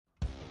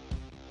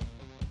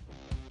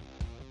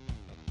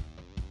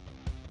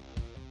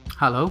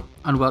Hello,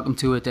 and welcome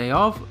to A Day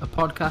Of, a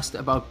podcast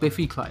about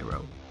Biffy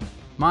Clyro.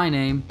 My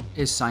name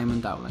is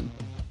Simon Dowling.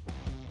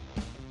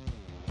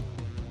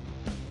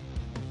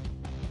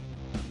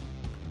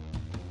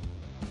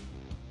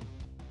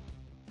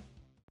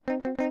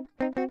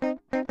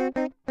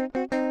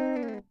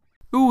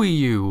 Ooey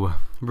You,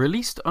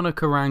 released on a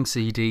Kerrang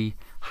CD,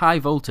 High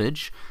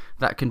Voltage,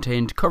 that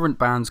contained current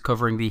bands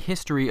covering the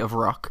history of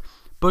rock.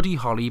 Buddy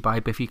Holly by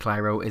Biffy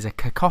Clyro is a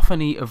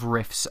cacophony of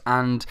riffs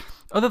and,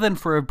 other than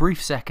for a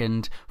brief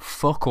second,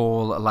 fuck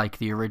all like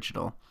the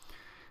original.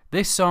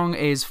 This song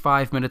is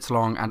 5 minutes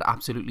long and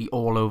absolutely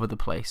all over the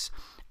place.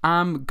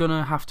 I'm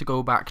gonna have to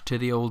go back to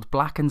the old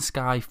Black and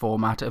Sky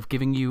format of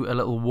giving you a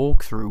little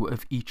walkthrough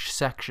of each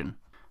section.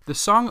 The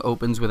song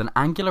opens with an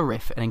angular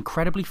riff and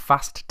incredibly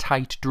fast,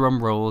 tight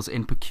drum rolls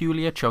in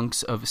peculiar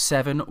chunks of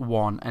 7,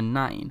 1 and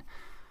 9.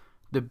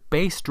 The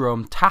bass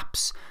drum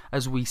taps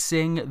as we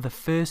sing the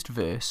first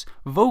verse,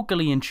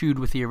 vocally in tune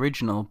with the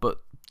original,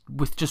 but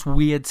with just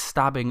weird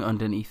stabbing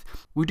underneath.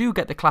 We do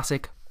get the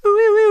classic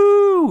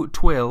ooh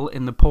twill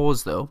in the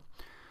pause though.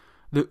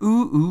 The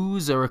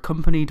oohs are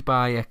accompanied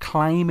by a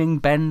climbing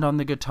bend on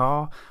the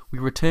guitar. We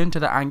return to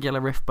the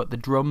angular riff, but the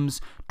drums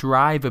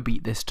drive a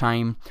beat this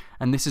time,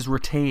 and this is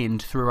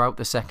retained throughout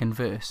the second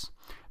verse.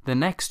 The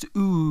next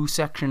ooh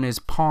section is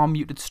palm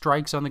muted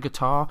strikes on the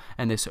guitar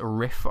and this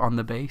riff on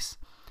the bass.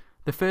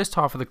 The first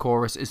half of the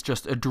chorus is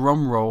just a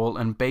drum roll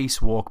and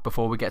bass walk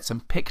before we get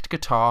some picked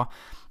guitar,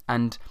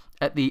 and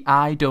at the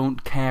I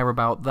don't care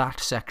about that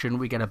section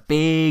we get a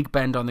big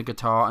bend on the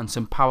guitar and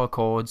some power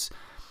chords,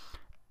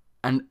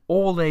 and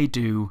all they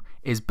do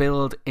is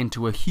build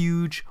into a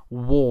huge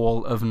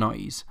wall of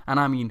noise, and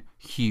I mean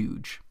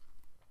huge.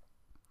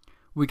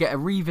 We get a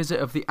revisit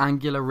of the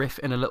angular riff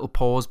in a little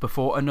pause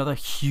before another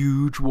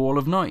huge wall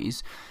of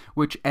noise,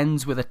 which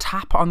ends with a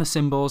tap on the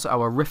cymbals,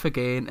 our riff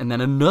again, and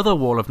then another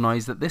wall of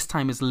noise that this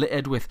time is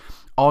littered with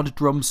odd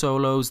drum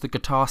solos, the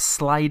guitar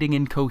sliding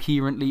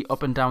incoherently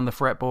up and down the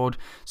fretboard,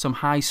 some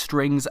high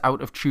strings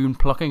out of tune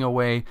plucking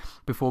away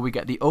before we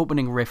get the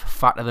opening riff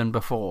fatter than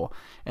before,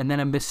 and then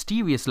a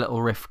mysterious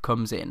little riff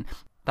comes in.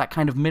 That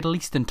kind of Middle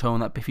Eastern tone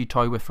that Biffy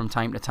toy with from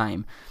time to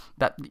time.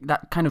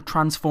 That kind of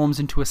transforms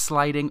into a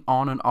sliding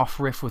on and off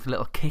riff with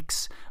little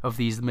kicks of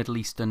these Middle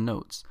Eastern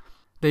notes.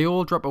 They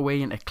all drop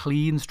away into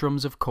clean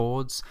strums of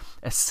chords,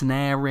 a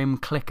snare rim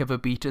click of a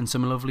beat and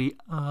some lovely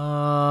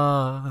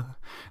ah.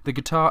 The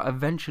guitar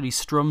eventually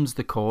strums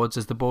the chords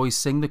as the boys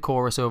sing the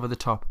chorus over the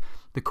top.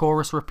 The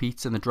chorus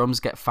repeats and the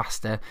drums get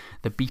faster,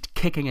 the beat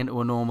kicking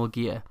into a normal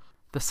gear.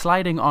 The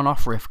sliding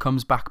on-off riff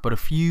comes back but a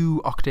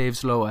few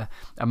octaves lower,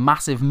 a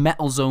massive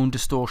Metal Zone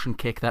distortion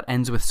kick that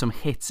ends with some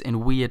hits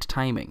in weird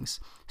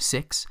timings.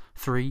 6,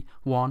 3,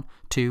 1,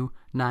 2,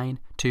 9,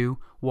 2,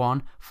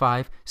 1,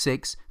 5,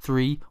 6,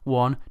 3,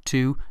 1,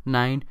 2,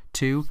 9,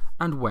 2,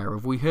 and where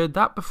have we heard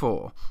that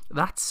before?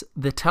 That's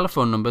the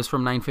telephone numbers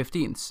from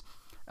 9/15ths,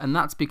 and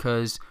that's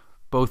because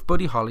both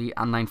Buddy Holly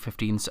and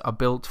 9/15ths are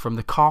built from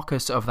the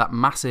carcass of that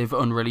massive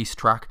unreleased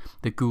track,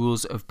 The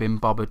Ghouls of Bim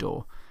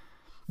Bobador.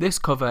 This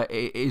cover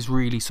is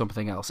really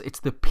something else.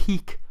 It's the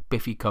peak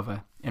Biffy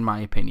cover, in my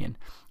opinion.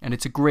 And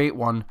it's a great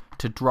one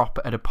to drop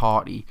at a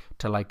party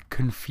to,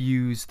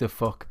 confuse the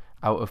fuck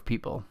out of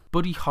people.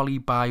 Buddy Holly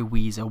by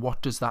Weezer,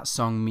 what does that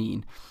song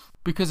mean?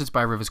 Because it's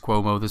by Rivers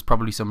Cuomo, there's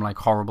probably some,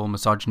 horrible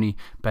misogyny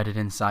bedded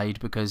inside,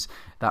 because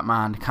that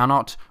man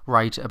cannot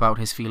write about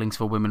his feelings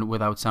for women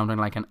without sounding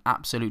like an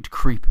absolute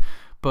creep.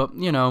 But,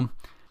 I'm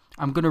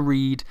going to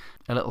read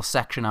a little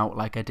section out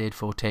like I did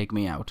for Take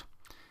Me Out.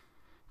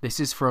 This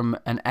is from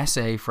an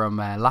essay from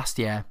last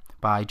year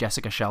by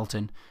Jessica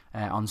Shelton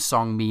on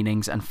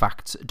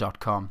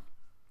songmeaningsandfacts.com.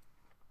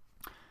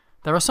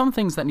 There are some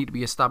things that need to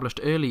be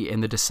established early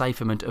in the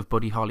decipherment of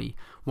Buddy Holly.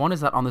 One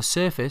is that on the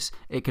surface,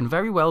 it can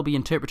very well be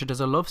interpreted as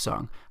a love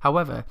song.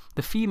 However,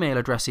 the female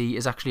addressee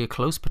is actually a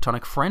close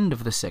platonic friend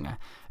of the singer,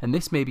 and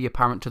this may be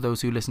apparent to those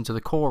who listen to the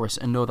chorus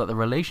and know that the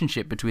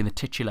relationship between the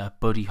titular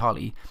Buddy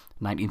Holly,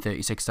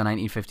 1936 to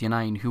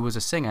 1959, who was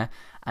a singer,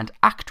 and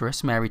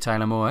actress Mary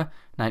Tyler Moore,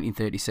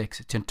 1936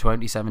 to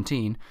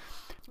 2017,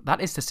 that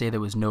is to say,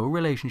 there was no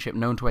relationship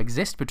known to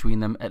exist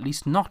between them, at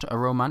least not a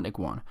romantic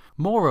one.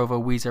 Moreover,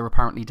 Weezer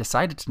apparently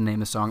decided to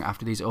name the song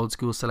after these old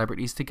school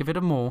celebrities to give it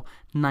a more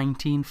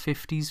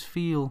 1950s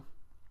feel.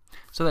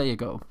 So there you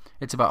go.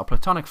 It's about a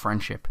platonic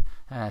friendship,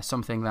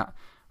 something that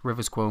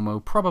Rivers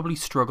Cuomo probably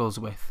struggles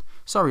with.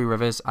 Sorry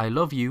Rivers, I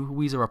love you.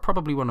 Weezer are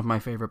probably one of my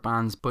favourite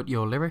bands, but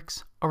your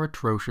lyrics are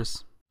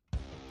atrocious.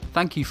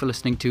 Thank you for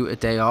listening to A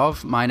Day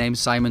Of. My name's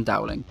Simon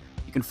Dowling.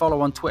 You can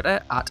follow on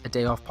Twitter at A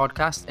Day Of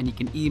Podcast, and you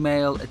can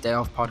email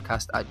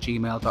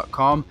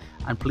adayofpodcast@gmail.com,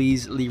 and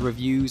please leave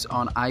reviews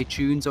on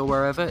iTunes or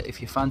wherever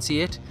if you fancy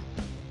it.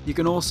 You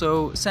can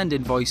also send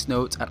in voice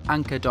notes at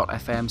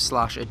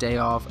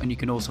anchor.fm/adayof, and you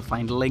can also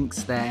find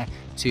links there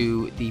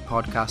to the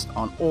podcast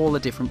on all the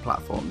different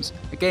platforms.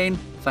 Again,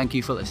 thank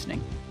you for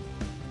listening.